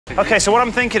Okay, so what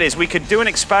I'm thinking is we could do an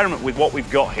experiment with what we've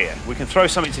got here. We can throw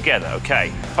something together,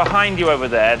 okay? Behind you over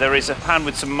there is a pan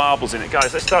with some marbles in it.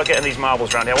 Guys, let's start getting these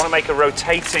marbles around here. I want to make a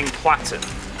rotating platen.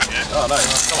 Yeah. Oh,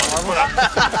 nice.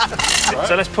 Come on.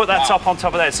 So let's put that top on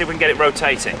top of there and see if we can get it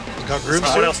rotating. Got grooves.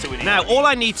 What else do we need? Now, all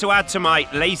I need to add to my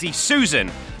Lazy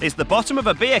Susan is the bottom of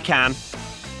a beer can,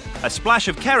 a splash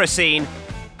of kerosene,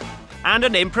 and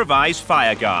an improvised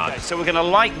fire guard. Okay, so we're going to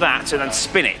light that and then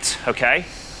spin it, okay?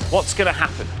 What's going to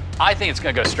happen? I think it's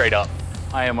going to go straight up.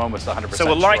 I am almost 100% sure. So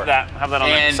we'll light that, have that on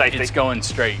there for safety. And it's going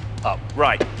straight up.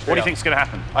 Right. What do you think is going to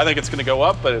happen? I think it's going to go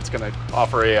up, but it's going to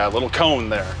offer a little cone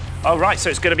there. Oh, right, so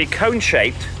it's going to be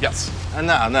cone-shaped. Yes.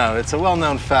 No, it's a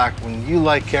well-known fact. When you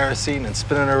light kerosene and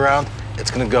spin it around, it's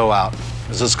going to go out.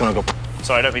 It's just going to go...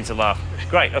 Sorry, I don't mean to laugh.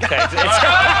 Great, okay.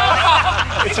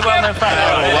 It's a well-known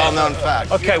fact. A well-known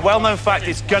fact. Okay, well-known fact,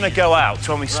 it's going to go out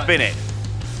when we spin it.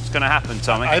 It's going to happen,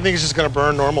 Tommy. I think it's just going to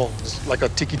burn normal, just like a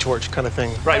tiki torch kind of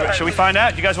thing. Right, shall we find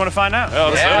out? Do you guys want to find out?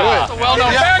 Oh, Yeah, it's a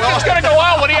well-known fact. It's going to go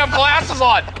out when you have glasses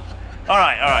on. All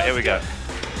right, here we go.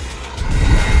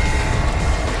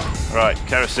 Right,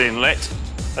 kerosene lit.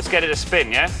 Let's get it to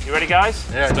spin, yeah? You ready, guys?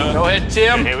 Yeah. Go ahead,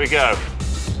 Tim. Here we go.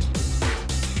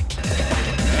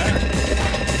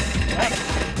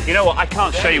 You know what? I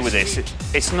can't show you with this.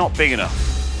 It's not big enough.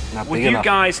 Would you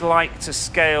guys like to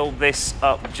scale this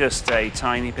up just a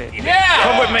tiny bit? Yeah!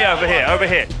 Come with me over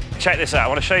here, Check this out. I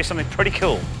want to show you something pretty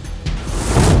cool.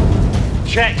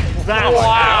 Check that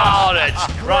Wow, that's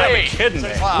great. Right, you're kidding me.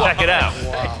 Check it out.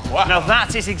 Wow. Now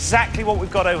that is exactly what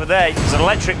we've got over there. There's an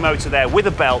electric motor there with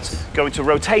a belt going to a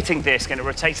rotating disc, and it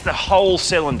rotates the whole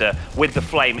cylinder with the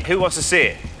flame. Who wants to see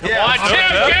it?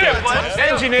 Yeah.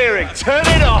 Engineering, turn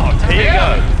it on. Here you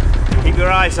go. Keep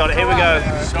your eyes on it. Here we go.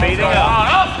 Speeding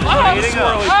up. Speeding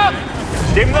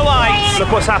up. Dim the lights.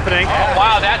 Look what's happening. Oh,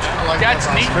 wow, that's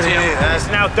neat, Tim. It's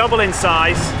now double in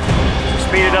size.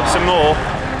 Speed it up some more.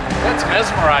 That's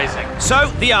mesmerizing.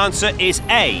 So the answer is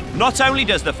A. Not only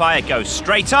does the fire go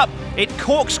straight up, it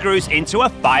corkscrews into a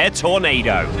fire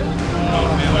tornado.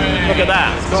 Look at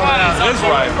that. That is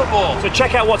unbelievable. So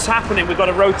check out what's happening. We've got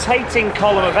a rotating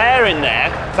column of air in there,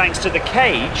 thanks to the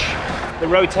cage. The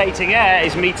rotating air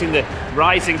is meeting the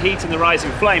rising heat and the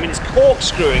rising flame, and it's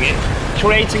corkscrewing it,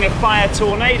 creating a fire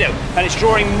tornado. And it's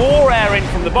drawing more air in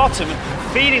from the bottom,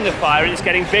 feeding the fire, and it's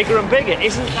getting bigger and bigger.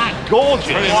 Isn't that gorgeous?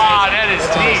 Wow, that is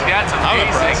neat. That's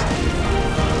amazing.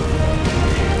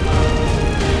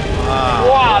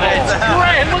 Wow, that's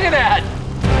great. Look at that.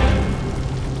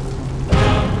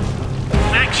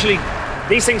 Actually,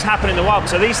 these things happen in the wild,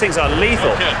 so these things are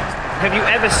lethal. Have you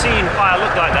ever seen fire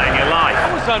look like that in your life?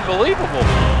 That was unbelievable.